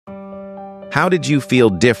How did you feel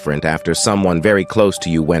different after someone very close to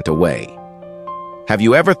you went away? Have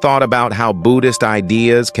you ever thought about how Buddhist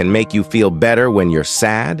ideas can make you feel better when you're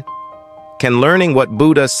sad? Can learning what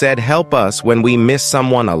Buddha said help us when we miss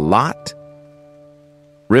someone a lot?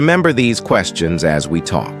 Remember these questions as we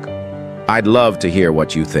talk. I'd love to hear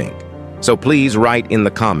what you think, so please write in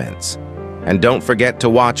the comments. And don't forget to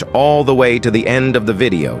watch all the way to the end of the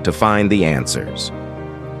video to find the answers.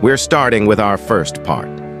 We're starting with our first part.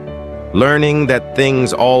 Learning that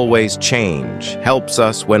things always change helps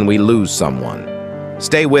us when we lose someone.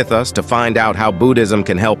 Stay with us to find out how Buddhism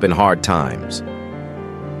can help in hard times.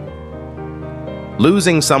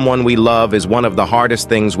 Losing someone we love is one of the hardest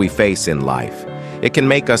things we face in life. It can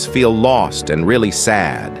make us feel lost and really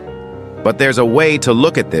sad. But there's a way to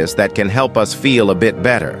look at this that can help us feel a bit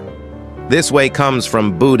better. This way comes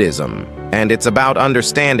from Buddhism, and it's about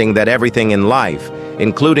understanding that everything in life,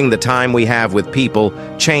 including the time we have with people,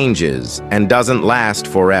 changes and doesn't last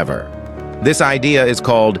forever. This idea is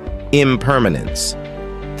called impermanence.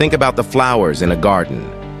 Think about the flowers in a garden.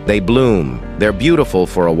 They bloom, they're beautiful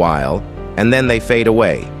for a while, and then they fade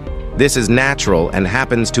away. This is natural and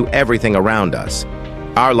happens to everything around us.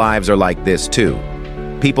 Our lives are like this too.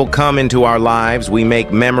 People come into our lives, we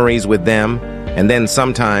make memories with them, and then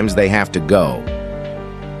sometimes they have to go.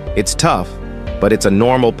 It's tough, but it's a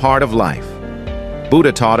normal part of life.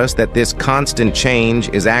 Buddha taught us that this constant change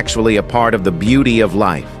is actually a part of the beauty of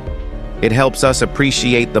life. It helps us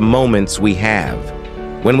appreciate the moments we have.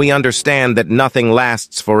 When we understand that nothing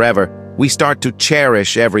lasts forever, we start to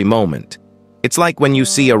cherish every moment. It's like when you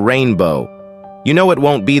see a rainbow. You know it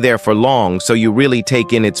won't be there for long, so you really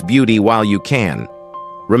take in its beauty while you can.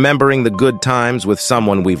 Remembering the good times with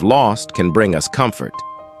someone we've lost can bring us comfort.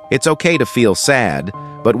 It's okay to feel sad,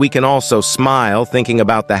 but we can also smile thinking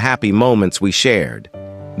about the happy moments we shared.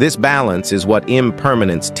 This balance is what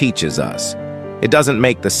impermanence teaches us. It doesn't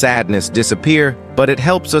make the sadness disappear, but it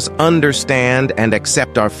helps us understand and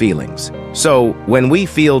accept our feelings. So, when we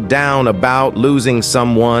feel down about losing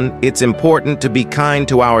someone, it's important to be kind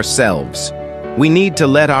to ourselves. We need to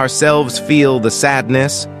let ourselves feel the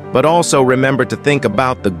sadness, but also remember to think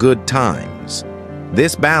about the good times.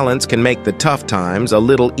 This balance can make the tough times a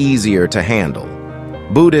little easier to handle.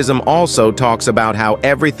 Buddhism also talks about how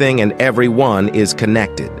everything and everyone is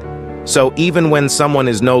connected. So even when someone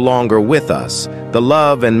is no longer with us, the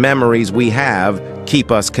love and memories we have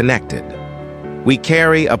keep us connected. We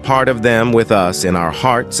carry a part of them with us in our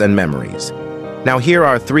hearts and memories. Now here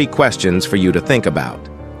are 3 questions for you to think about.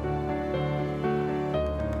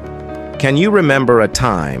 Can you remember a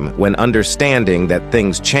time when understanding that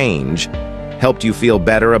things change helped you feel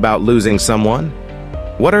better about losing someone?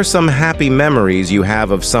 What are some happy memories you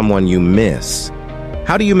have of someone you miss?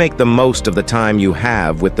 How do you make the most of the time you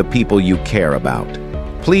have with the people you care about?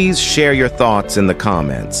 Please share your thoughts in the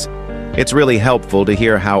comments. It's really helpful to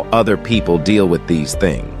hear how other people deal with these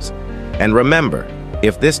things. And remember,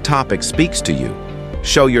 if this topic speaks to you,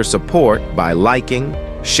 show your support by liking,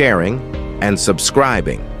 sharing, and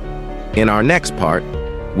subscribing. In our next part,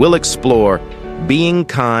 we'll explore being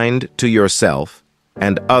kind to yourself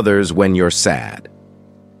and others when you're sad.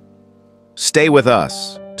 Stay with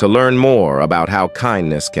us to learn more about how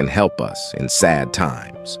kindness can help us in sad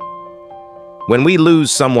times. When we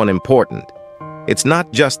lose someone important, it's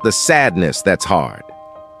not just the sadness that's hard.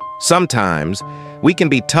 Sometimes, we can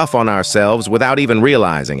be tough on ourselves without even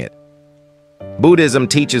realizing it. Buddhism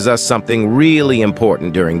teaches us something really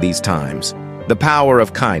important during these times: the power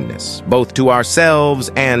of kindness, both to ourselves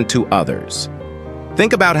and to others.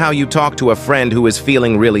 Think about how you talk to a friend who is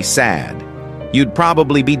feeling really sad. You'd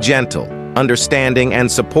probably be gentle, understanding, and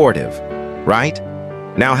supportive, right?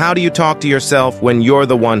 Now, how do you talk to yourself when you're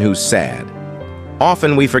the one who's sad?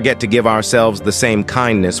 Often we forget to give ourselves the same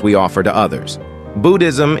kindness we offer to others.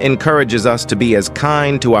 Buddhism encourages us to be as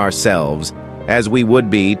kind to ourselves as we would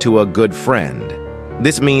be to a good friend.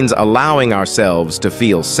 This means allowing ourselves to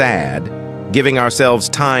feel sad, giving ourselves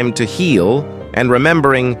time to heal, and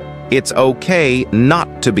remembering it's okay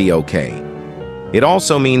not to be okay. It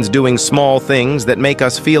also means doing small things that make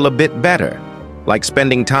us feel a bit better, like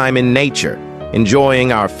spending time in nature,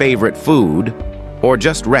 enjoying our favorite food, or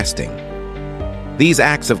just resting. These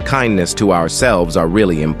acts of kindness to ourselves are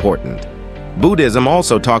really important. Buddhism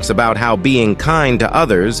also talks about how being kind to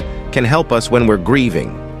others can help us when we're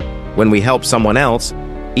grieving. When we help someone else,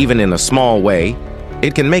 even in a small way,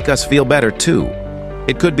 it can make us feel better too.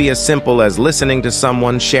 It could be as simple as listening to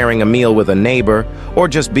someone, sharing a meal with a neighbor, or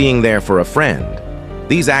just being there for a friend.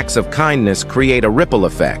 These acts of kindness create a ripple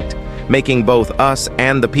effect, making both us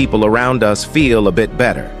and the people around us feel a bit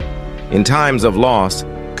better. In times of loss,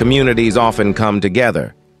 communities often come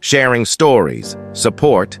together, sharing stories,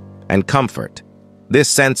 support, and comfort. This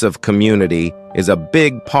sense of community is a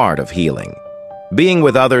big part of healing. Being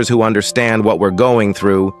with others who understand what we're going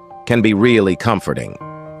through can be really comforting.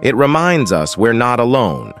 It reminds us we're not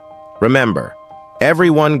alone. Remember,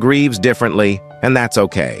 everyone grieves differently, and that's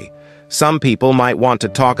okay. Some people might want to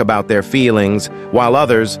talk about their feelings, while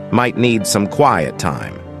others might need some quiet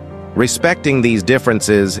time. Respecting these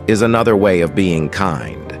differences is another way of being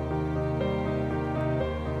kind.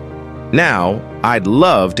 Now, I'd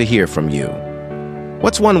love to hear from you.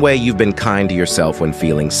 What's one way you've been kind to yourself when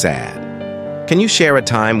feeling sad? Can you share a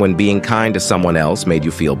time when being kind to someone else made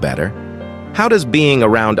you feel better? How does being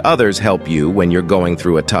around others help you when you're going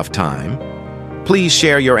through a tough time? Please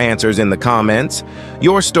share your answers in the comments.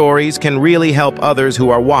 Your stories can really help others who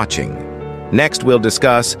are watching. Next, we'll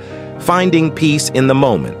discuss finding peace in the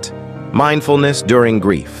moment, mindfulness during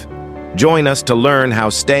grief. Join us to learn how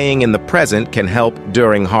staying in the present can help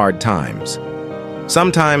during hard times.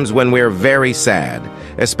 Sometimes when we're very sad,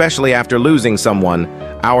 especially after losing someone,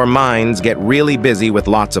 our minds get really busy with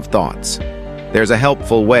lots of thoughts. There's a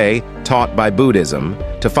helpful way, taught by Buddhism,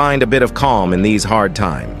 to find a bit of calm in these hard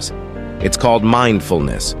times. It's called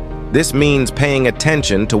mindfulness. This means paying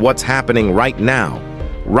attention to what's happening right now,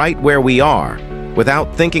 right where we are,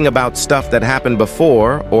 without thinking about stuff that happened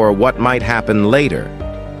before or what might happen later.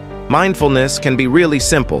 Mindfulness can be really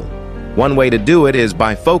simple. One way to do it is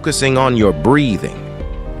by focusing on your breathing.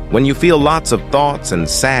 When you feel lots of thoughts and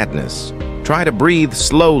sadness, try to breathe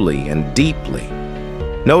slowly and deeply.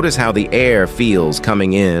 Notice how the air feels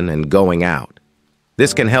coming in and going out.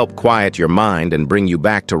 This can help quiet your mind and bring you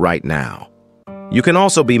back to right now. You can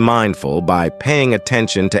also be mindful by paying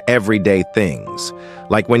attention to everyday things,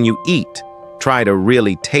 like when you eat, try to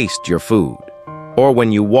really taste your food, or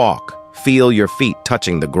when you walk, feel your feet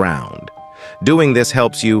touching the ground. Doing this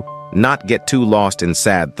helps you not get too lost in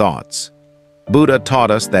sad thoughts. Buddha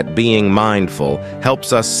taught us that being mindful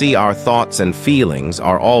helps us see our thoughts and feelings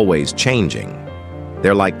are always changing.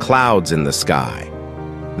 They're like clouds in the sky.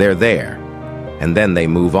 They're there, and then they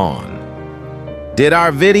move on. Did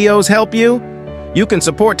our videos help you? You can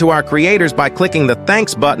support to our creators by clicking the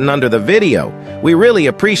thanks button under the video. We really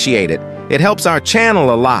appreciate it. It helps our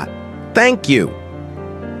channel a lot. Thank you.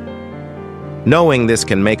 Knowing this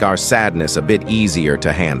can make our sadness a bit easier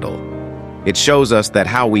to handle. It shows us that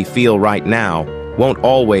how we feel right now won't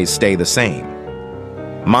always stay the same.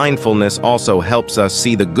 Mindfulness also helps us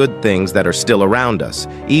see the good things that are still around us,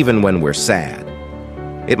 even when we're sad.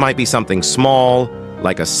 It might be something small,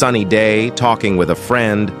 like a sunny day, talking with a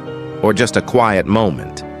friend, or just a quiet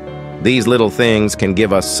moment. These little things can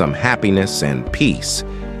give us some happiness and peace.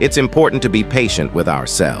 It's important to be patient with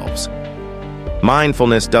ourselves.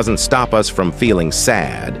 Mindfulness doesn't stop us from feeling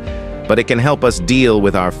sad, but it can help us deal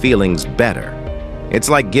with our feelings better. It's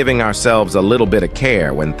like giving ourselves a little bit of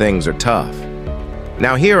care when things are tough.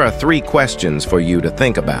 Now, here are 3 questions for you to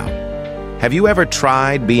think about. Have you ever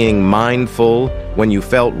tried being mindful when you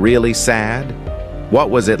felt really sad? What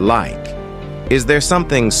was it like? Is there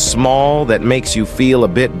something small that makes you feel a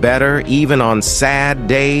bit better, even on sad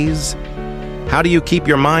days? How do you keep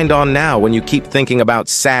your mind on now when you keep thinking about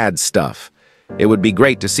sad stuff? It would be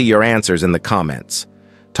great to see your answers in the comments.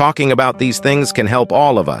 Talking about these things can help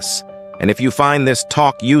all of us. And if you find this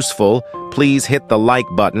talk useful, please hit the like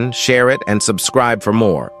button, share it, and subscribe for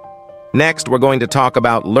more. Next, we're going to talk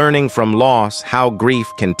about learning from loss, how grief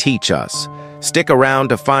can teach us. Stick around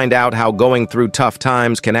to find out how going through tough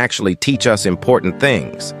times can actually teach us important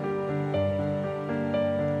things.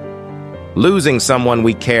 Losing someone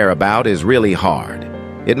we care about is really hard.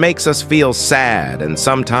 It makes us feel sad and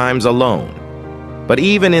sometimes alone. But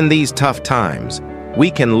even in these tough times,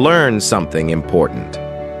 we can learn something important.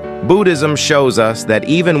 Buddhism shows us that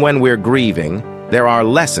even when we're grieving, there are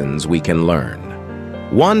lessons we can learn.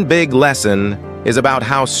 One big lesson is about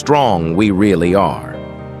how strong we really are.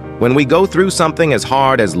 When we go through something as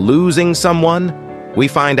hard as losing someone, we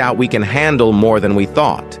find out we can handle more than we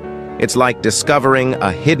thought. It's like discovering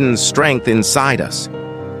a hidden strength inside us.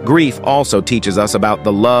 Grief also teaches us about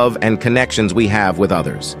the love and connections we have with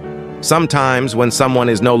others. Sometimes, when someone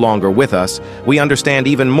is no longer with us, we understand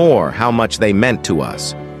even more how much they meant to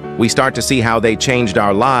us. We start to see how they changed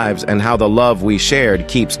our lives and how the love we shared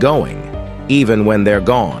keeps going, even when they're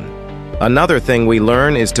gone. Another thing we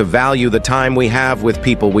learn is to value the time we have with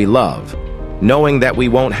people we love. Knowing that we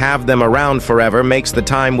won't have them around forever makes the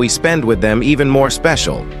time we spend with them even more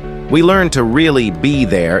special. We learn to really be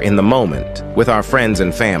there in the moment with our friends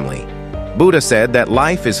and family. Buddha said that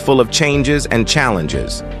life is full of changes and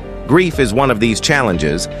challenges. Grief is one of these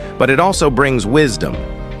challenges, but it also brings wisdom.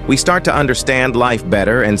 We start to understand life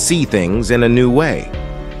better and see things in a new way.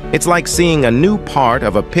 It's like seeing a new part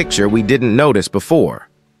of a picture we didn't notice before.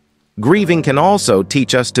 Grieving can also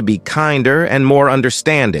teach us to be kinder and more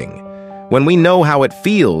understanding. When we know how it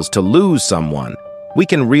feels to lose someone, we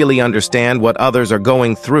can really understand what others are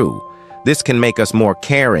going through. This can make us more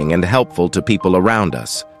caring and helpful to people around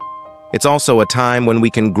us. It's also a time when we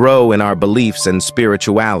can grow in our beliefs and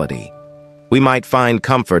spirituality. We might find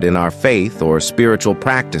comfort in our faith or spiritual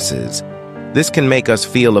practices. This can make us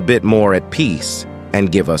feel a bit more at peace and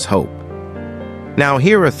give us hope. Now,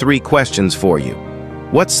 here are 3 questions for you.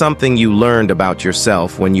 What's something you learned about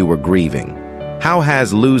yourself when you were grieving? How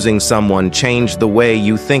has losing someone changed the way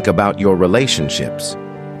you think about your relationships?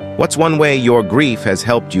 What's one way your grief has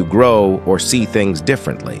helped you grow or see things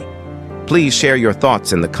differently? Please share your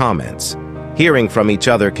thoughts in the comments. Hearing from each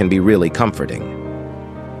other can be really comforting.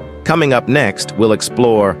 Coming up next, we'll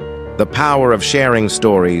explore the power of sharing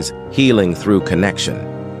stories, healing through connection.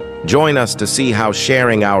 Join us to see how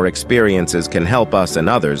sharing our experiences can help us and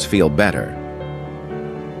others feel better.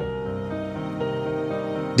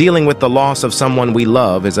 Dealing with the loss of someone we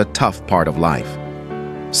love is a tough part of life.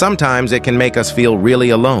 Sometimes it can make us feel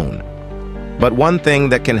really alone. But one thing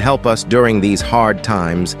that can help us during these hard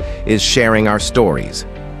times is sharing our stories.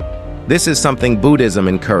 This is something Buddhism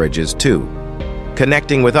encourages too,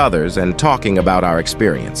 connecting with others and talking about our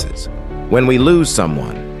experiences. When we lose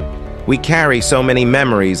someone, we carry so many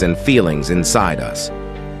memories and feelings inside us.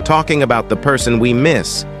 Talking about the person we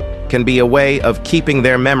miss can be a way of keeping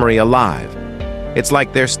their memory alive. It's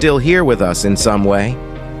like they're still here with us in some way.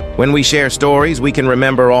 When we share stories, we can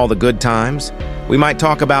remember all the good times. We might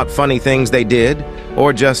talk about funny things they did,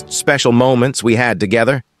 or just special moments we had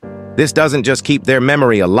together. This doesn't just keep their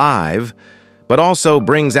memory alive, but also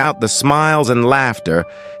brings out the smiles and laughter,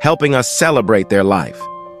 helping us celebrate their life,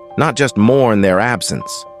 not just mourn their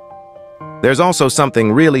absence. There's also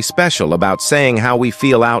something really special about saying how we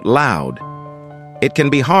feel out loud. It can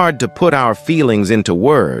be hard to put our feelings into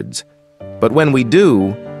words, but when we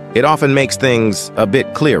do, it often makes things a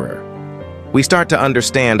bit clearer. We start to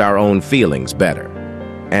understand our own feelings better.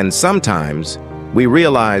 And sometimes, we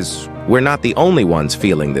realize we're not the only ones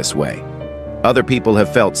feeling this way. Other people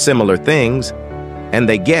have felt similar things, and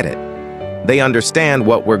they get it. They understand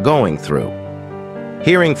what we're going through.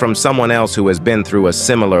 Hearing from someone else who has been through a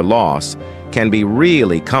similar loss can be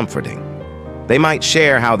really comforting. They might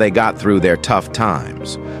share how they got through their tough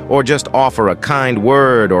times, or just offer a kind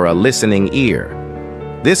word or a listening ear.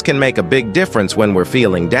 This can make a big difference when we're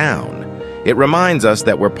feeling down. It reminds us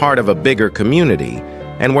that we're part of a bigger community,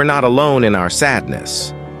 and we're not alone in our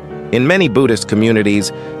sadness. In many Buddhist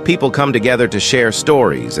communities, people come together to share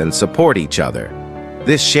stories and support each other.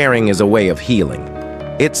 This sharing is a way of healing.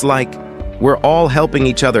 It's like we're all helping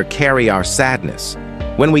each other carry our sadness.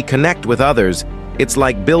 When we connect with others, it's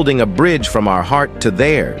like building a bridge from our heart to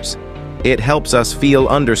theirs. It helps us feel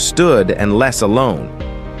understood and less alone.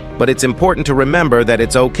 But it's important to remember that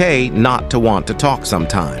it's okay not to want to talk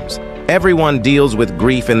sometimes. Everyone deals with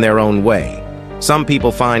grief in their own way. Some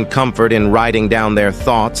people find comfort in writing down their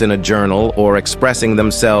thoughts in a journal or expressing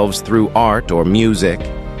themselves through art or music.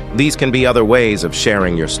 These can be other ways of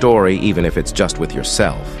sharing your story, even if it's just with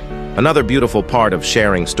yourself. Another beautiful part of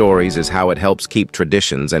sharing stories is how it helps keep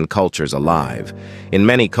traditions and cultures alive. In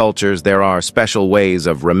many cultures, there are special ways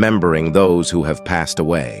of remembering those who have passed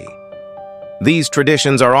away. These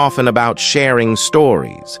traditions are often about sharing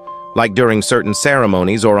stories, like during certain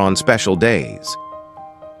ceremonies or on special days.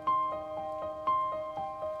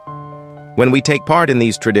 When we take part in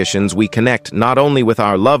these traditions, we connect not only with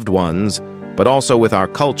our loved ones, but also with our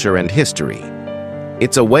culture and history.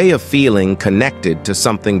 It's a way of feeling connected to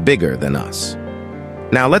something bigger than us.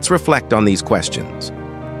 Now let's reflect on these questions.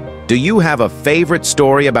 Do you have a favorite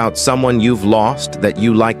story about someone you've lost that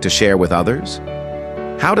you like to share with others?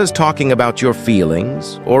 How does talking about your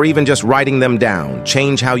feelings, or even just writing them down,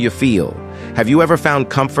 change how you feel? Have you ever found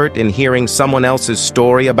comfort in hearing someone else's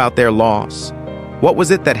story about their loss? What was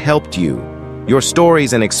it that helped you? Your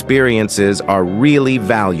stories and experiences are really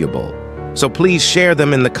valuable, so please share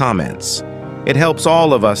them in the comments. It helps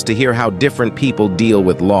all of us to hear how different people deal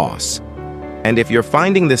with loss. And if you're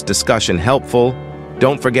finding this discussion helpful,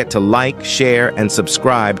 don't forget to like, share, and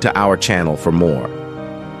subscribe to our channel for more.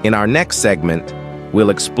 In our next segment,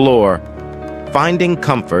 we'll explore finding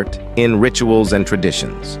comfort in rituals and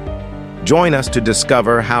traditions. Join us to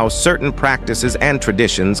discover how certain practices and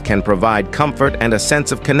traditions can provide comfort and a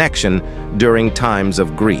sense of connection during times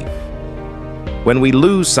of grief. When we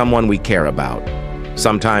lose someone we care about,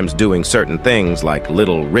 sometimes doing certain things like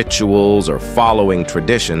little rituals or following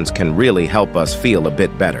traditions can really help us feel a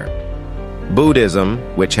bit better. Buddhism,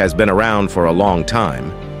 which has been around for a long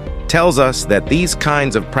time, tells us that these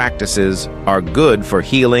kinds of practices are good for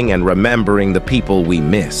healing and remembering the people we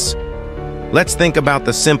miss. Let's think about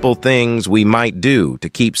the simple things we might do to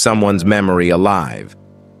keep someone's memory alive.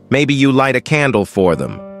 Maybe you light a candle for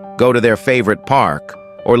them, go to their favorite park,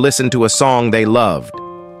 or listen to a song they loved.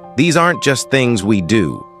 These aren't just things we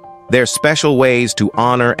do. They're special ways to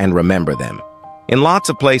honor and remember them. In lots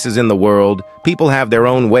of places in the world, people have their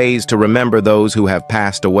own ways to remember those who have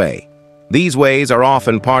passed away. These ways are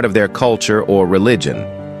often part of their culture or religion.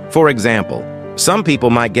 For example, some people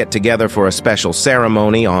might get together for a special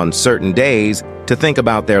ceremony on certain days to think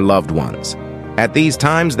about their loved ones. At these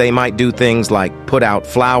times, they might do things like put out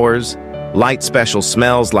flowers, light special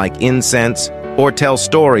smells like incense, or tell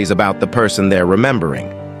stories about the person they're remembering.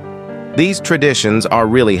 These traditions are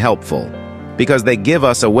really helpful because they give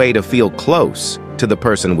us a way to feel close to the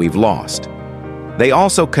person we've lost. They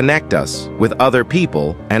also connect us with other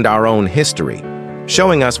people and our own history,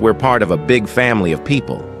 showing us we're part of a big family of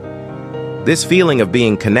people. This feeling of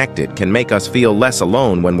being connected can make us feel less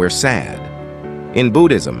alone when we're sad. In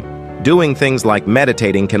Buddhism, doing things like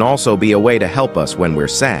meditating can also be a way to help us when we're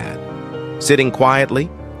sad. Sitting quietly,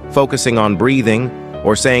 focusing on breathing,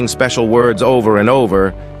 or saying special words over and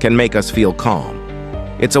over can make us feel calm.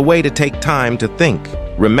 It's a way to take time to think,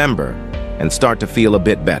 remember, and start to feel a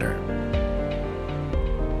bit better.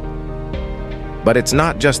 But it's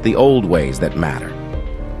not just the old ways that matter.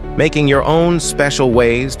 Making your own special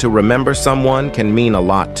ways to remember someone can mean a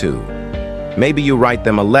lot too. Maybe you write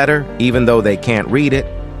them a letter, even though they can't read it,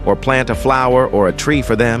 or plant a flower or a tree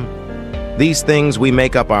for them. These things we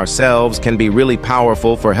make up ourselves can be really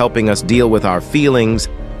powerful for helping us deal with our feelings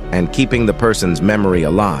and keeping the person's memory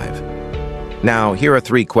alive. Now, here are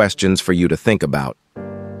 3 questions for you to think about.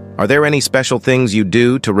 Are there any special things you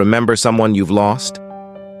do to remember someone you've lost?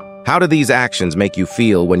 How do these actions make you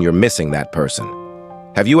feel when you're missing that person?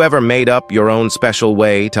 Have you ever made up your own special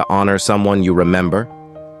way to honor someone you remember?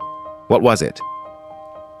 What was it?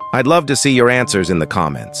 I'd love to see your answers in the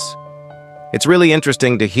comments. It's really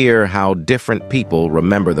interesting to hear how different people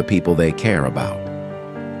remember the people they care about.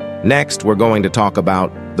 Next, we're going to talk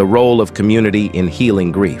about the role of community in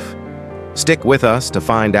healing grief. Stick with us to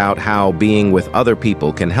find out how being with other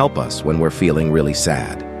people can help us when we're feeling really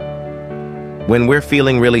sad. When we're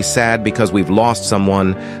feeling really sad because we've lost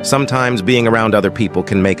someone, sometimes being around other people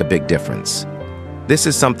can make a big difference. This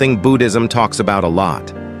is something Buddhism talks about a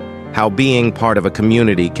lot, how being part of a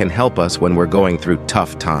community can help us when we're going through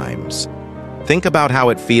tough times. Think about how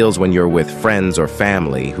it feels when you're with friends or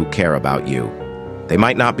family who care about you. They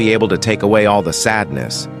might not be able to take away all the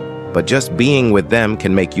sadness, but just being with them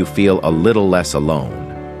can make you feel a little less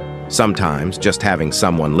alone. Sometimes just having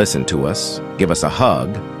someone listen to us, give us a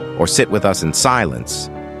hug, or sit with us in silence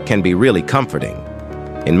can be really comforting.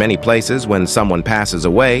 In many places, when someone passes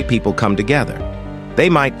away, people come together. They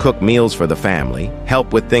might cook meals for the family,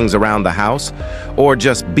 help with things around the house, or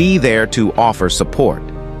just be there to offer support.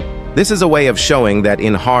 This is a way of showing that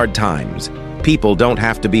in hard times, people don't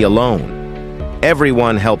have to be alone.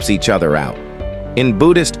 Everyone helps each other out. In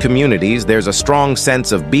Buddhist communities, there's a strong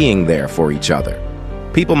sense of being there for each other.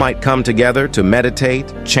 People might come together to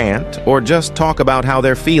meditate, chant, or just talk about how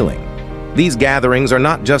they're feeling. These gatherings are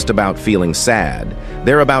not just about feeling sad.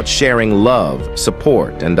 They're about sharing love,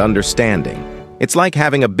 support, and understanding. It's like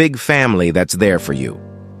having a big family that's there for you.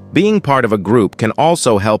 Being part of a group can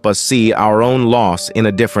also help us see our own loss in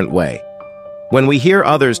a different way. When we hear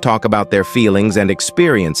others talk about their feelings and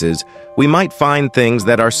experiences, we might find things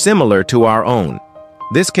that are similar to our own.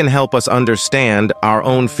 This can help us understand our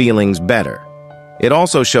own feelings better. It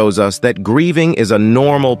also shows us that grieving is a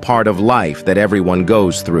normal part of life that everyone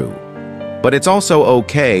goes through. But it's also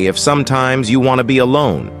okay if sometimes you want to be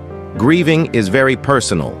alone. Grieving is very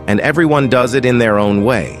personal, and everyone does it in their own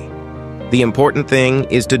way. The important thing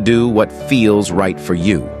is to do what feels right for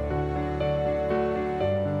you.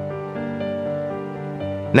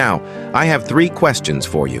 Now, I have 3 questions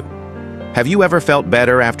for you. Have you ever felt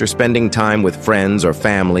better after spending time with friends or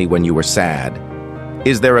family when you were sad?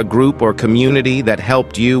 Is there a group or community that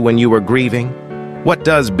helped you when you were grieving? What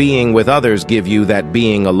does being with others give you that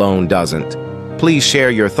being alone doesn't? Please share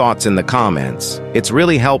your thoughts in the comments. It's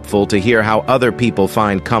really helpful to hear how other people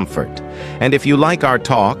find comfort. And if you like our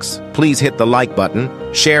talks, please hit the like button,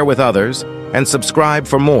 share with others, and subscribe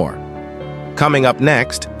for more. Coming up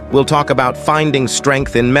next, we'll talk about finding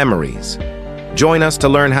strength in memories. Join us to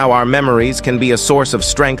learn how our memories can be a source of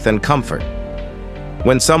strength and comfort.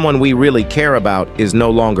 When someone we really care about is no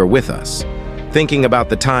longer with us, thinking about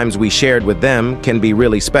the times we shared with them can be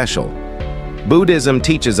really special. Buddhism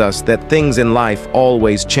teaches us that things in life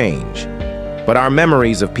always change. But our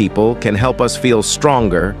memories of people can help us feel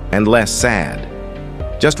stronger and less sad.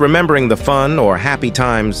 Just remembering the fun or happy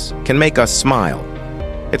times can make us smile.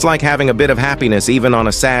 It's like having a bit of happiness even on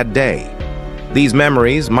a sad day. These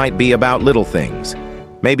memories might be about little things.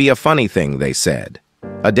 Maybe a funny thing they said,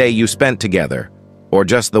 a day you spent together, or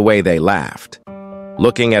just the way they laughed.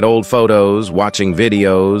 Looking at old photos, watching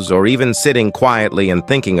videos, or even sitting quietly and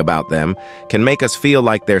thinking about them can make us feel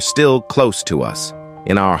like they're still close to us,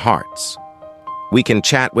 in our hearts. We can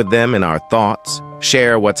chat with them in our thoughts,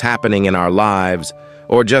 share what's happening in our lives,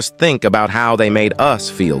 or just think about how they made us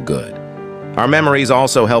feel good. Our memories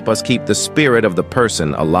also help us keep the spirit of the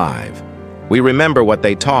person alive. We remember what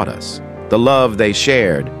they taught us, the love they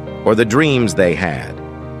shared, or the dreams they had.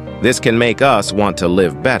 This can make us want to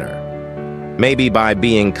live better. Maybe by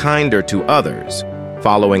being kinder to others,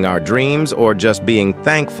 following our dreams, or just being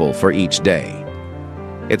thankful for each day.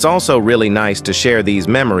 It's also really nice to share these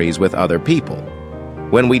memories with other people.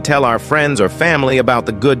 When we tell our friends or family about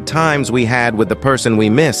the good times we had with the person we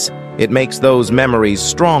miss, it makes those memories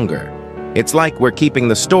stronger. It's like we're keeping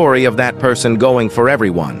the story of that person going for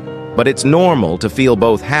everyone. But it's normal to feel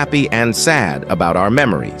both happy and sad about our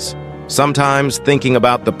memories. Sometimes thinking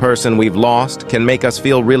about the person we've lost can make us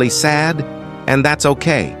feel really sad, and that's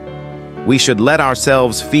okay. We should let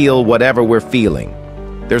ourselves feel whatever we're feeling.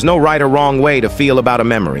 There's no right or wrong way to feel about a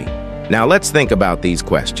memory. Now let's think about these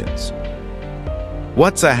questions.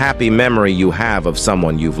 What's a happy memory you have of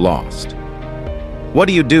someone you've lost? What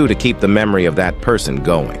do you do to keep the memory of that person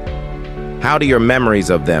going? How do your memories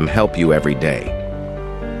of them help you every day?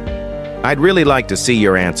 I'd really like to see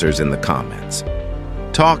your answers in the comments.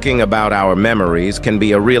 Talking about our memories can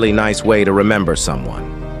be a really nice way to remember someone.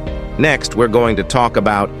 Next, we're going to talk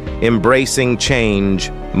about embracing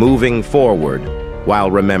change, moving forward,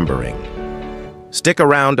 while remembering. Stick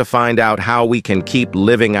around to find out how we can keep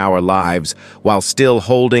living our lives while still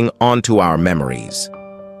holding onto our memories.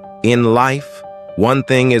 In life, one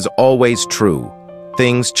thing is always true: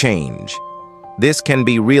 things change. This can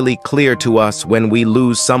be really clear to us when we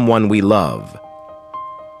lose someone we love.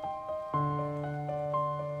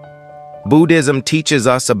 Buddhism teaches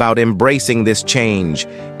us about embracing this change,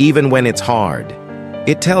 even when it's hard.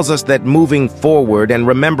 It tells us that moving forward and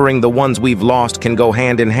remembering the ones we've lost can go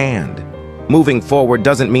hand in hand. Moving forward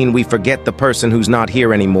doesn't mean we forget the person who's not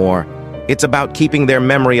here anymore. It's about keeping their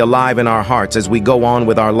memory alive in our hearts as we go on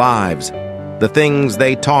with our lives. The things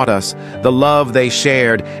they taught us, the love they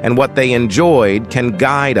shared, and what they enjoyed can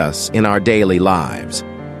guide us in our daily lives.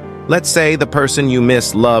 Let's say the person you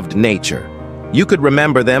miss loved nature. You could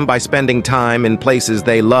remember them by spending time in places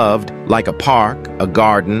they loved, like a park, a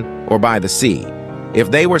garden, or by the sea.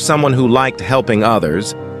 If they were someone who liked helping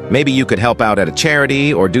others, maybe you could help out at a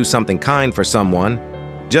charity or do something kind for someone,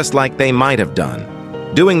 just like they might have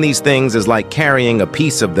done. Doing these things is like carrying a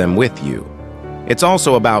piece of them with you. It's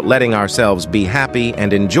also about letting ourselves be happy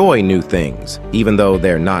and enjoy new things, even though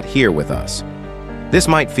they're not here with us. This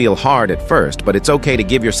might feel hard at first, but it's okay to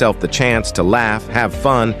give yourself the chance to laugh, have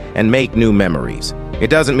fun, and make new memories. It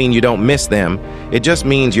doesn't mean you don't miss them. It just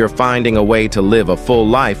means you're finding a way to live a full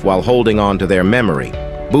life while holding on to their memory.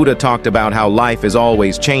 Buddha talked about how life is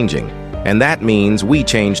always changing, and that means we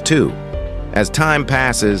change too. As time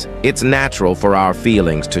passes, it's natural for our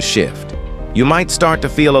feelings to shift. You might start to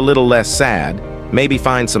feel a little less sad, maybe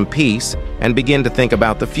find some peace, and begin to think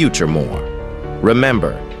about the future more.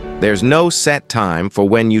 Remember, there's no set time for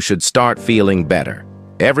when you should start feeling better.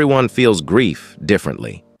 Everyone feels grief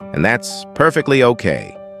differently, and that's perfectly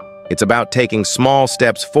okay. It's about taking small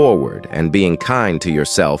steps forward and being kind to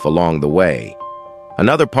yourself along the way.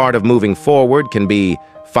 Another part of moving forward can be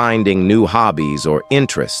finding new hobbies or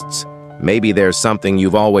interests. Maybe there's something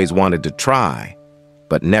you've always wanted to try,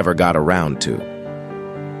 but never got around to.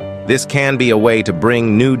 This can be a way to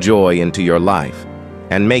bring new joy into your life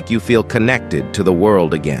and make you feel connected to the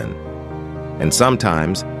world again. And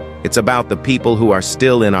sometimes, it's about the people who are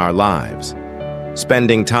still in our lives.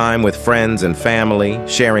 Spending time with friends and family,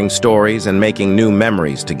 sharing stories, and making new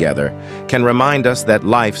memories together can remind us that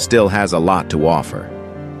life still has a lot to offer.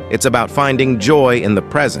 It's about finding joy in the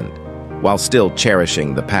present while still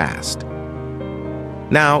cherishing the past.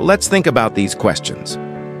 Now, let's think about these questions.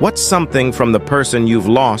 What's something from the person you've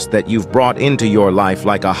lost that you've brought into your life,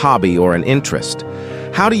 like a hobby or an interest?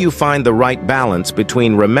 How do you find the right balance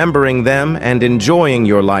between remembering them and enjoying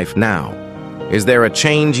your life now? Is there a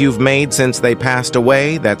change you've made since they passed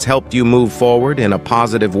away that's helped you move forward in a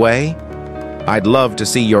positive way? I'd love to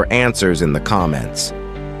see your answers in the comments.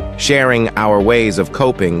 Sharing our ways of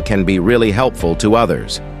coping can be really helpful to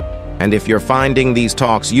others. And if you're finding these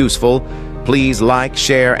talks useful, please like,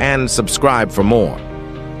 share, and subscribe for more.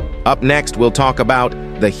 Up next, we'll talk about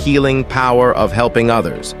the healing power of helping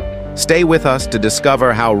others. Stay with us to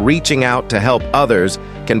discover how reaching out to help others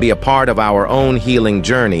can be a part of our own healing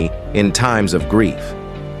journey in times of grief.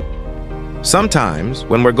 Sometimes,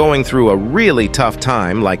 when we're going through a really tough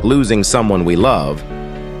time, like losing someone we love,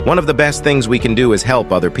 one of the best things we can do is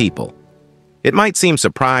help other people. It might seem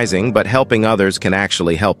surprising, but helping others can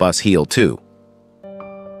actually help us heal too.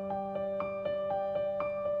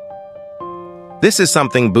 This is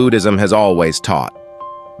something Buddhism has always taught.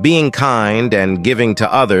 Being kind and giving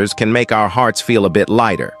to others can make our hearts feel a bit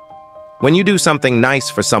lighter. When you do something nice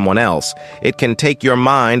for someone else, it can take your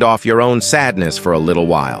mind off your own sadness for a little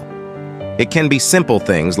while. It can be simple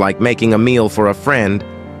things like making a meal for a friend,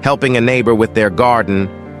 helping a neighbor with their garden,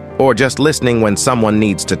 or just listening when someone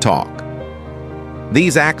needs to talk.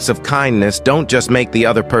 These acts of kindness don't just make the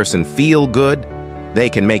other person feel good, they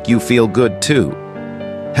can make you feel good too.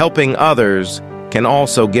 Helping others can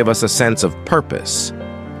also give us a sense of purpose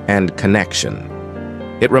and connection.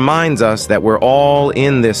 It reminds us that we're all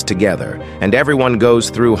in this together, and everyone goes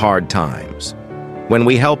through hard times. When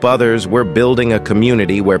we help others, we're building a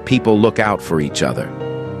community where people look out for each other.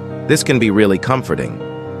 This can be really comforting,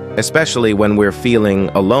 especially when we're feeling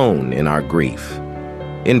alone in our grief.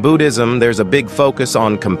 In Buddhism, there's a big focus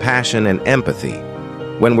on compassion and empathy.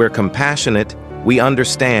 When we're compassionate, we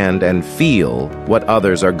understand and feel what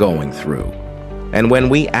others are going through. And when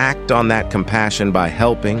we act on that compassion by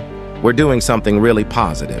helping, we're doing something really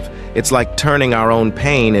positive. It's like turning our own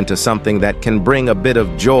pain into something that can bring a bit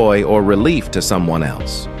of joy or relief to someone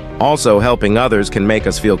else. Also, helping others can make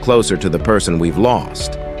us feel closer to the person we've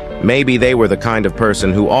lost. Maybe they were the kind of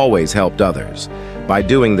person who always helped others. By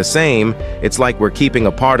doing the same, it's like we're keeping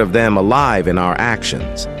a part of them alive in our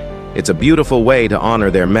actions. It's a beautiful way to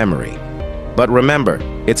honor their memory. But remember,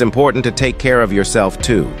 it's important to take care of yourself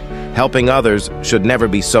too. Helping others should never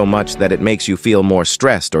be so much that it makes you feel more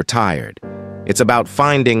stressed or tired. It's about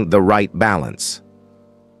finding the right balance.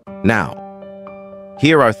 Now,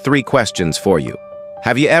 here are 3 questions for you.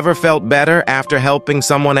 Have you ever felt better after helping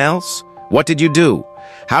someone else? What did you do?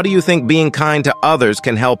 How do you think being kind to others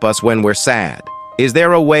can help us when we're sad? Is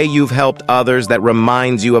there a way you've helped others that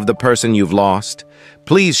reminds you of the person you've lost?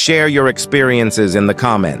 Please share your experiences in the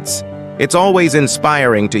comments. It's always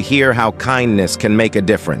inspiring to hear how kindness can make a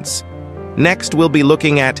difference. Next, we'll be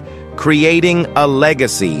looking at creating a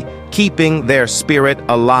legacy, keeping their spirit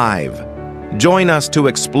alive. Join us to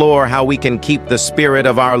explore how we can keep the spirit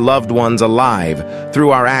of our loved ones alive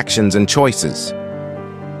through our actions and choices.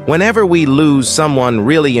 Whenever we lose someone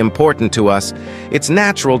really important to us, it's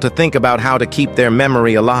natural to think about how to keep their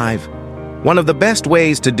memory alive. One of the best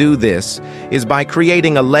ways to do this is by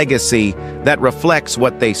creating a legacy that reflects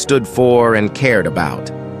what they stood for and cared about.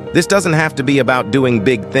 This doesn't have to be about doing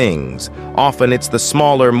big things. Often it's the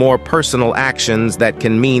smaller, more personal actions that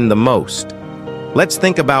can mean the most. Let's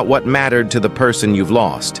think about what mattered to the person you've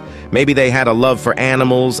lost. Maybe they had a love for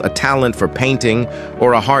animals, a talent for painting,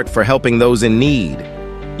 or a heart for helping those in need.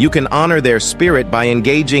 You can honor their spirit by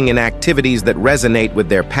engaging in activities that resonate with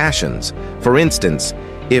their passions. For instance,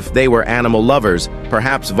 if they were animal lovers,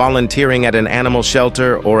 perhaps volunteering at an animal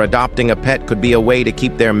shelter or adopting a pet could be a way to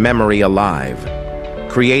keep their memory alive.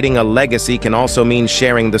 Creating a legacy can also mean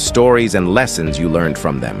sharing the stories and lessons you learned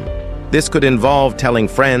from them. This could involve telling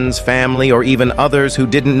friends, family, or even others who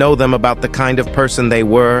didn't know them about the kind of person they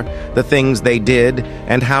were, the things they did,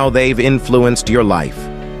 and how they've influenced your life.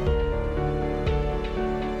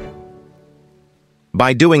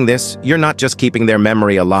 By doing this, you're not just keeping their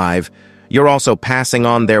memory alive, you're also passing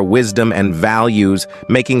on their wisdom and values,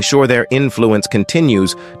 making sure their influence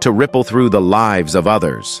continues to ripple through the lives of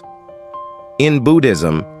others. In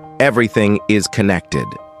Buddhism, everything is connected.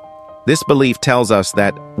 This belief tells us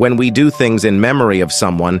that when we do things in memory of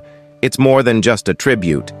someone, it's more than just a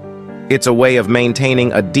tribute. It's a way of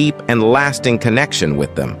maintaining a deep and lasting connection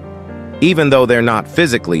with them. Even though they're not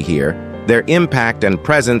physically here, their impact and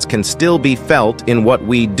presence can still be felt in what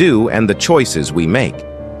we do and the choices we make.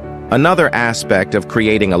 Another aspect of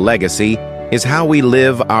creating a legacy is how we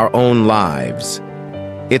live our own lives.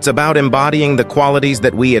 It's about embodying the qualities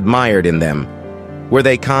that we admired in them. Were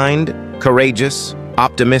they kind, courageous,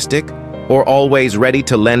 optimistic, or always ready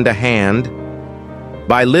to lend a hand?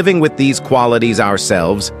 By living with these qualities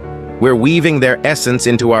ourselves, we're weaving their essence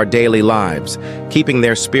into our daily lives, keeping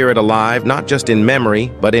their spirit alive not just in memory,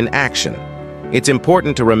 but in action. It's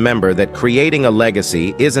important to remember that creating a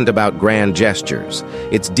legacy isn't about grand gestures.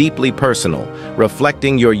 It's deeply personal,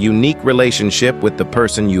 reflecting your unique relationship with the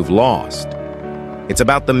person you've lost. It's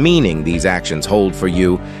about the meaning these actions hold for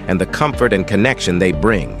you and the comfort and connection they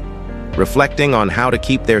bring. Reflecting on how to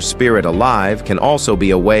keep their spirit alive can also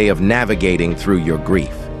be a way of navigating through your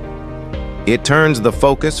grief. It turns the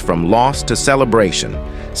focus from loss to celebration,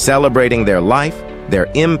 celebrating their life,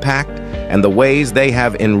 their impact, and the ways they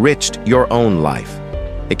have enriched your own life.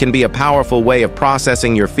 It can be a powerful way of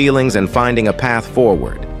processing your feelings and finding a path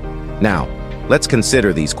forward. Now, let's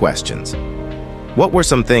consider these questions. What were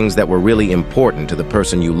some things that were really important to the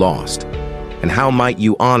person you lost? And how might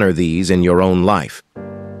you honor these in your own life?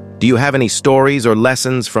 Do you have any stories or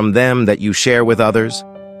lessons from them that you share with others?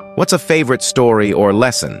 What's a favorite story or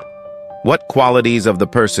lesson? What qualities of the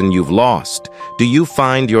person you've lost do you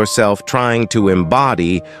find yourself trying to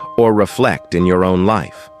embody or reflect in your own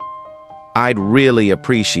life? I'd really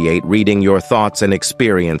appreciate reading your thoughts and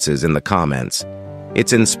experiences in the comments.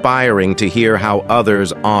 It's inspiring to hear how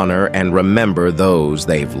others honor and remember those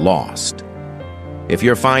they've lost. If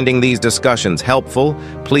you're finding these discussions helpful,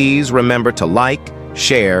 please remember to like,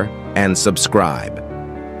 share, and subscribe.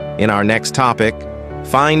 In our next topic,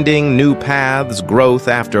 Finding New Paths, Growth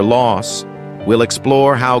After Loss, we'll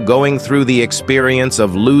explore how going through the experience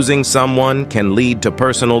of losing someone can lead to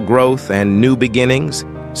personal growth and new beginnings.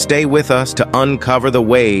 Stay with us to uncover the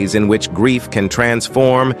ways in which grief can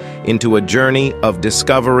transform into a journey of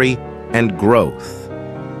discovery and growth.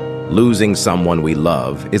 Losing someone we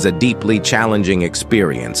love is a deeply challenging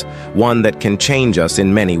experience, one that can change us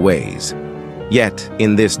in many ways. Yet,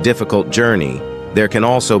 in this difficult journey, there can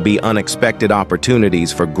also be unexpected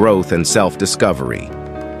opportunities for growth and self-discovery.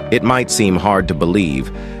 It might seem hard to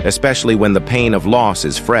believe, especially when the pain of loss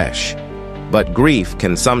is fresh. But grief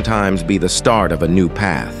can sometimes be the start of a new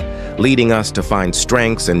path, leading us to find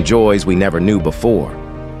strengths and joys we never knew before.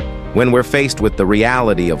 When we're faced with the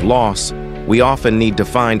reality of loss, we often need to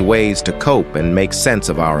find ways to cope and make sense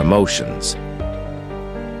of our emotions.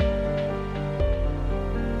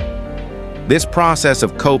 This process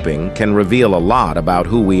of coping can reveal a lot about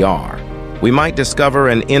who we are. We might discover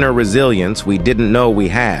an inner resilience we didn't know we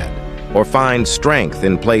had, or find strength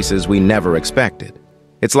in places we never expected.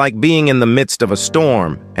 It's like being in the midst of a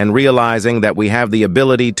storm and realizing that we have the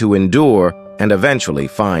ability to endure and eventually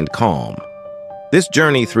find calm. This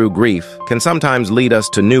journey through grief can sometimes lead us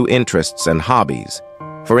to new interests and hobbies.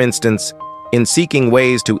 For instance, in seeking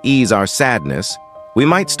ways to ease our sadness, we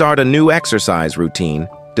might start a new exercise routine,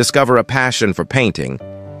 discover a passion for painting,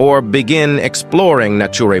 or begin exploring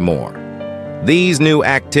nature more. These new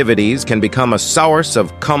activities can become a source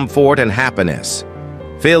of comfort and happiness,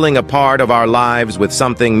 filling a part of our lives with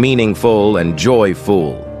something meaningful and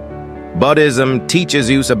joyful. Buddhism teaches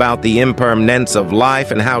us about the impermanence of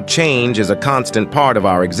life and how change is a constant part of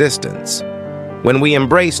our existence. When we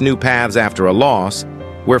embrace new paths after a loss,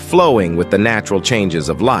 we're flowing with the natural changes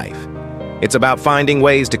of life. It's about finding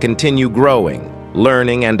ways to continue growing,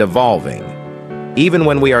 learning, and evolving, even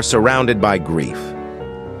when we are surrounded by grief.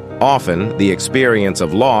 Often, the experience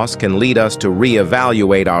of loss can lead us to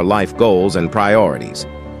reevaluate our life goals and priorities.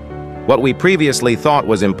 What we previously thought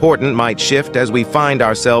was important might shift as we find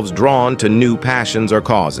ourselves drawn to new passions or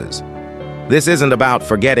causes. This isn't about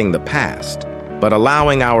forgetting the past, but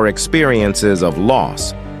allowing our experiences of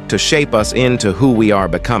loss to shape us into who we are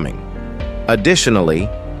becoming. Additionally,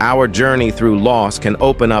 our journey through loss can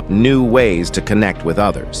open up new ways to connect with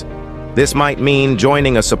others. This might mean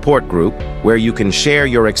joining a support group where you can share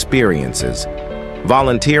your experiences,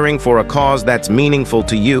 volunteering for a cause that's meaningful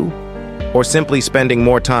to you, or simply spending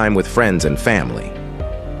more time with friends and family.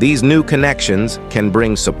 These new connections can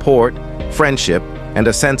bring support, friendship, and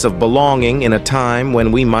a sense of belonging in a time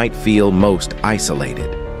when we might feel most isolated.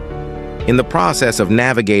 In the process of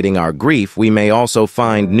navigating our grief, we may also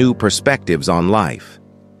find new perspectives on life.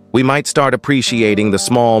 We might start appreciating the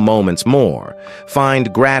small moments more,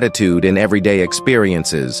 find gratitude in everyday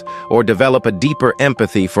experiences, or develop a deeper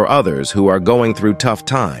empathy for others who are going through tough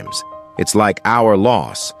times. It's like our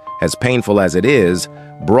loss, as painful as it is,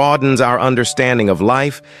 broadens our understanding of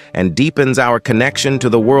life and deepens our connection to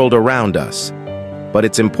the world around us. But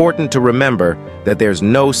it's important to remember that there's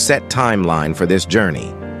no set timeline for this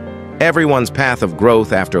journey. Everyone's path of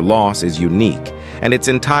growth after loss is unique, and it's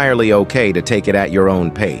entirely okay to take it at your own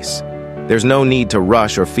pace. There's no need to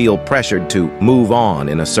rush or feel pressured to move on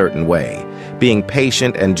in a certain way. Being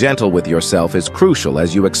patient and gentle with yourself is crucial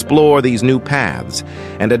as you explore these new paths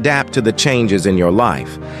and adapt to the changes in your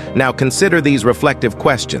life. Now consider these reflective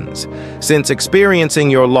questions. Since experiencing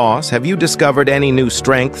your loss, have you discovered any new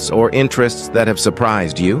strengths or interests that have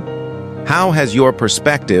surprised you? How has your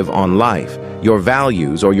perspective on life, your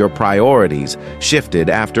values, or your priorities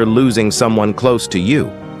shifted after losing someone close to you?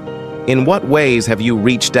 In what ways have you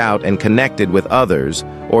reached out and connected with others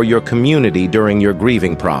or your community during your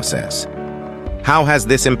grieving process? How has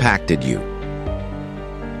this impacted you?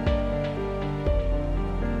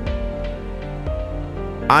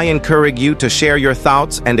 I encourage you to share your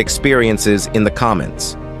thoughts and experiences in the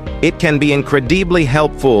comments. It can be incredibly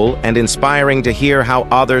helpful and inspiring to hear how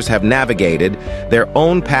others have navigated their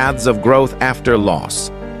own paths of growth after loss.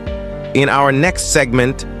 In our next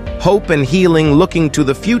segment, Hope and Healing Looking to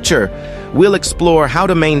the Future, we'll explore how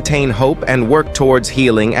to maintain hope and work towards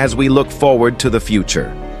healing as we look forward to the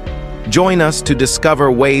future. Join us to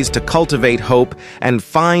discover ways to cultivate hope and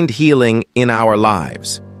find healing in our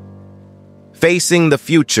lives. Facing the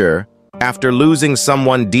future after losing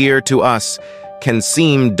someone dear to us can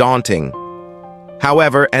seem daunting.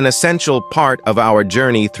 However, an essential part of our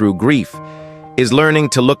journey through grief is learning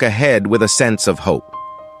to look ahead with a sense of hope.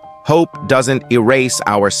 Hope doesn't erase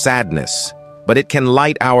our sadness, but it can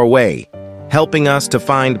light our way, helping us to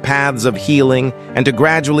find paths of healing and to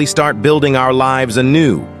gradually start building our lives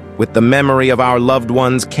anew with the memory of our loved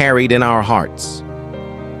ones carried in our hearts.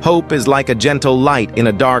 Hope is like a gentle light in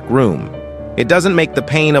a dark room. It doesn't make the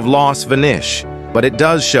pain of loss vanish, but it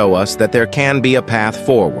does show us that there can be a path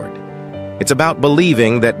forward. It's about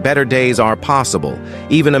believing that better days are possible,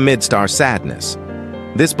 even amidst our sadness.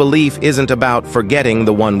 This belief isn't about forgetting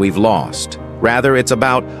the one we've lost. Rather, it's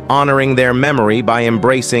about honoring their memory by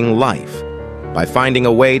embracing life, by finding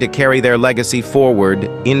a way to carry their legacy forward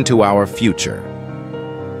into our future.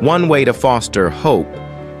 One way to foster hope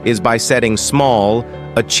is by setting small,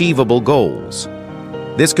 achievable goals.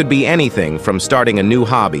 This could be anything from starting a new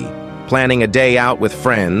hobby, planning a day out with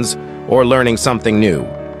friends, or learning something new.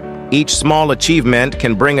 Each small achievement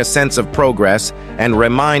can bring a sense of progress and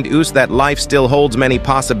remind us that life still holds many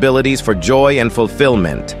possibilities for joy and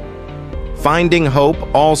fulfillment. Finding hope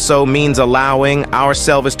also means allowing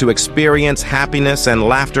ourselves to experience happiness and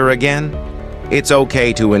laughter again. It's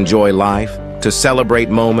okay to enjoy life, to celebrate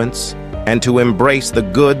moments, and to embrace the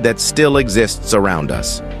good that still exists around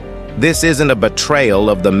us. This isn't a betrayal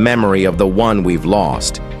of the memory of the one we've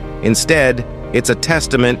lost. Instead, it's a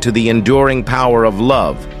testament to the enduring power of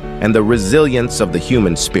love and the resilience of the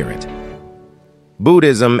human spirit.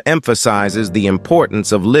 Buddhism emphasizes the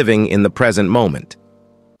importance of living in the present moment.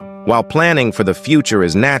 While planning for the future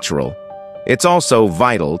is natural, it's also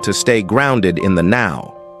vital to stay grounded in the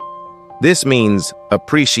now. This means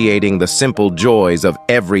appreciating the simple joys of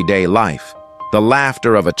everyday life, the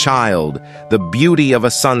laughter of a child, the beauty of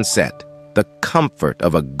a sunset, the comfort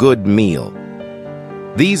of a good meal.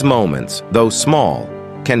 These moments, though small,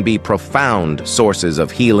 can be profound sources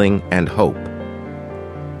of healing and hope.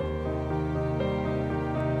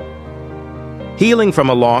 Healing from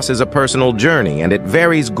a loss is a personal journey, and it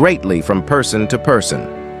varies greatly from person to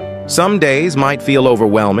person. Some days might feel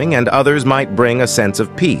overwhelming, and others might bring a sense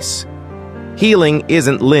of peace. Healing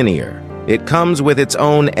isn't linear. It comes with its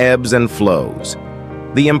own ebbs and flows.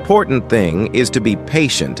 The important thing is to be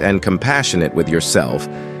patient and compassionate with yourself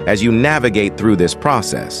as you navigate through this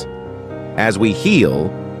process. As we heal,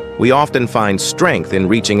 we often find strength in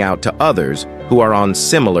reaching out to others who are on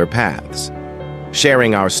similar paths.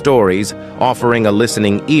 Sharing our stories, offering a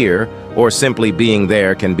listening ear, or simply being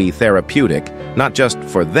there can be therapeutic, not just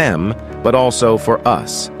for them, but also for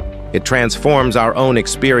us. It transforms our own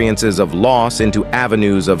experiences of loss into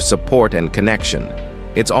avenues of support and connection.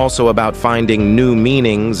 It's also about finding new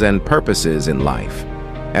meanings and purposes in life.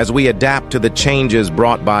 As we adapt to the changes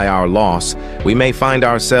brought by our loss, we may find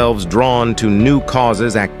ourselves drawn to new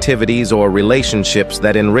causes, activities, or relationships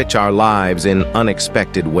that enrich our lives in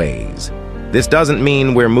unexpected ways. This doesn't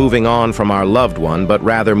mean we're moving on from our loved one, but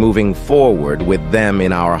rather moving forward with them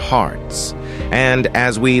in our hearts. And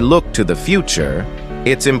as we look to the future,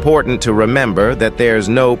 it's important to remember that there's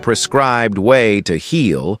no prescribed way to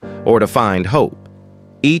heal or to find hope.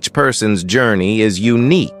 Each person's journey is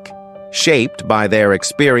unique, shaped by their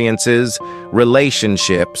experiences,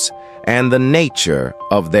 relationships, and the nature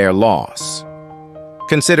of their loss.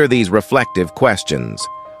 Consider these reflective questions.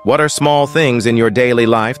 What are small things in your daily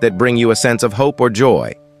life that bring you a sense of hope or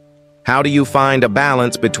joy? How do you find a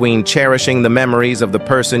balance between cherishing the memories of the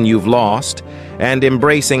person you've lost and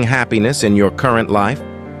embracing happiness in your current life?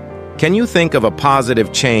 Can you think of a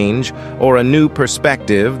positive change or a new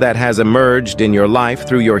perspective that has emerged in your life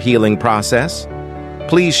through your healing process?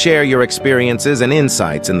 Please share your experiences and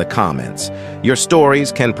insights in the comments. Your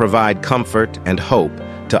stories can provide comfort and hope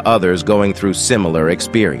to others going through similar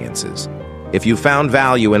experiences. If you found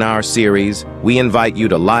value in our series, we invite you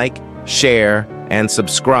to like, share, and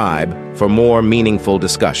subscribe for more meaningful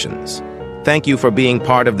discussions. Thank you for being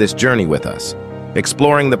part of this journey with us,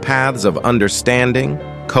 exploring the paths of understanding,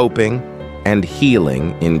 coping, and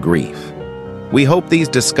healing in grief. We hope these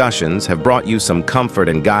discussions have brought you some comfort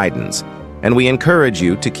and guidance and we encourage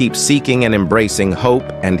you to keep seeking and embracing hope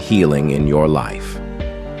and healing in your life.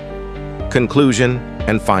 Conclusion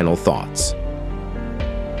and final thoughts.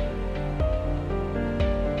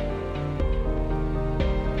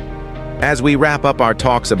 As we wrap up our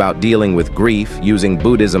talks about dealing with grief using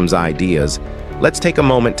Buddhism's ideas, let's take a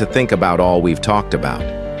moment to think about all we've talked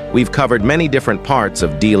about. We've covered many different parts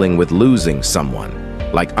of dealing with losing someone,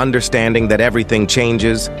 like understanding that everything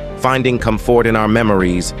changes, finding comfort in our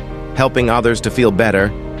memories, helping others to feel better,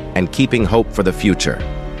 and keeping hope for the future.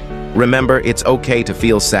 Remember, it's okay to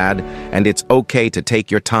feel sad, and it's okay to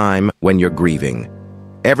take your time when you're grieving.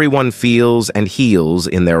 Everyone feels and heals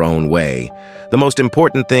in their own way. The most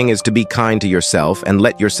important thing is to be kind to yourself and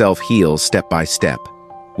let yourself heal step by step.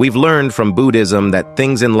 We've learned from Buddhism that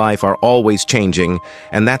things in life are always changing,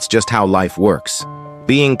 and that's just how life works.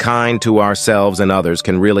 Being kind to ourselves and others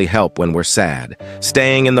can really help when we're sad.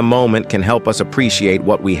 Staying in the moment can help us appreciate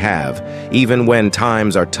what we have, even when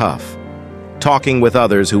times are tough. Talking with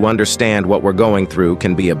others who understand what we're going through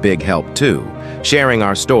can be a big help too. Sharing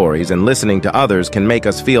our stories and listening to others can make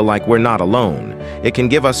us feel like we're not alone. It can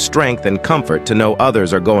give us strength and comfort to know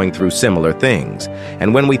others are going through similar things.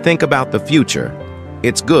 And when we think about the future,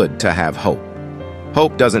 it's good to have hope.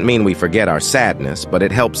 Hope doesn't mean we forget our sadness, but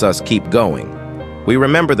it helps us keep going. We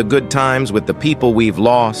remember the good times with the people we've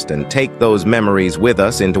lost and take those memories with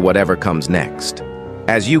us into whatever comes next.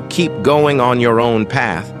 As you keep going on your own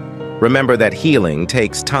path, remember that healing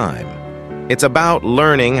takes time. It's about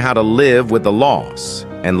learning how to live with the loss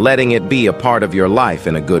and letting it be a part of your life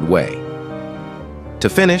in a good way. To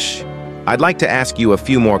finish, I'd like to ask you a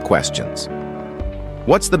few more questions.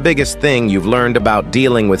 What's the biggest thing you've learned about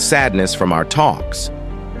dealing with sadness from our talks?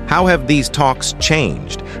 How have these talks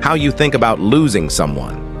changed how you think about losing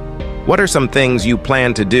someone? What are some things you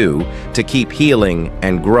plan to do to keep healing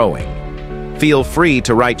and growing? Feel free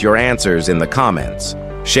to write your answers in the comments.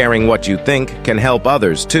 Sharing what you think can help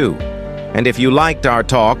others too. And if you liked our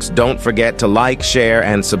talks, don't forget to like, share,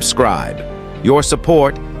 and subscribe. Your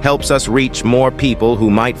support helps us reach more people who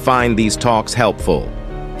might find these talks helpful.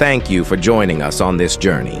 Thank you for joining us on this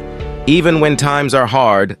journey. Even when times are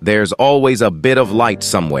hard, there's always a bit of light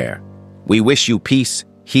somewhere. We wish you peace,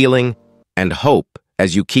 healing, and hope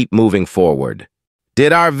as you keep moving forward.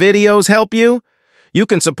 Did our videos help you? You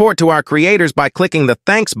can support to our creators by clicking the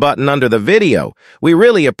thanks button under the video. We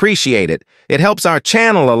really appreciate it. It helps our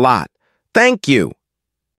channel a lot. Thank you.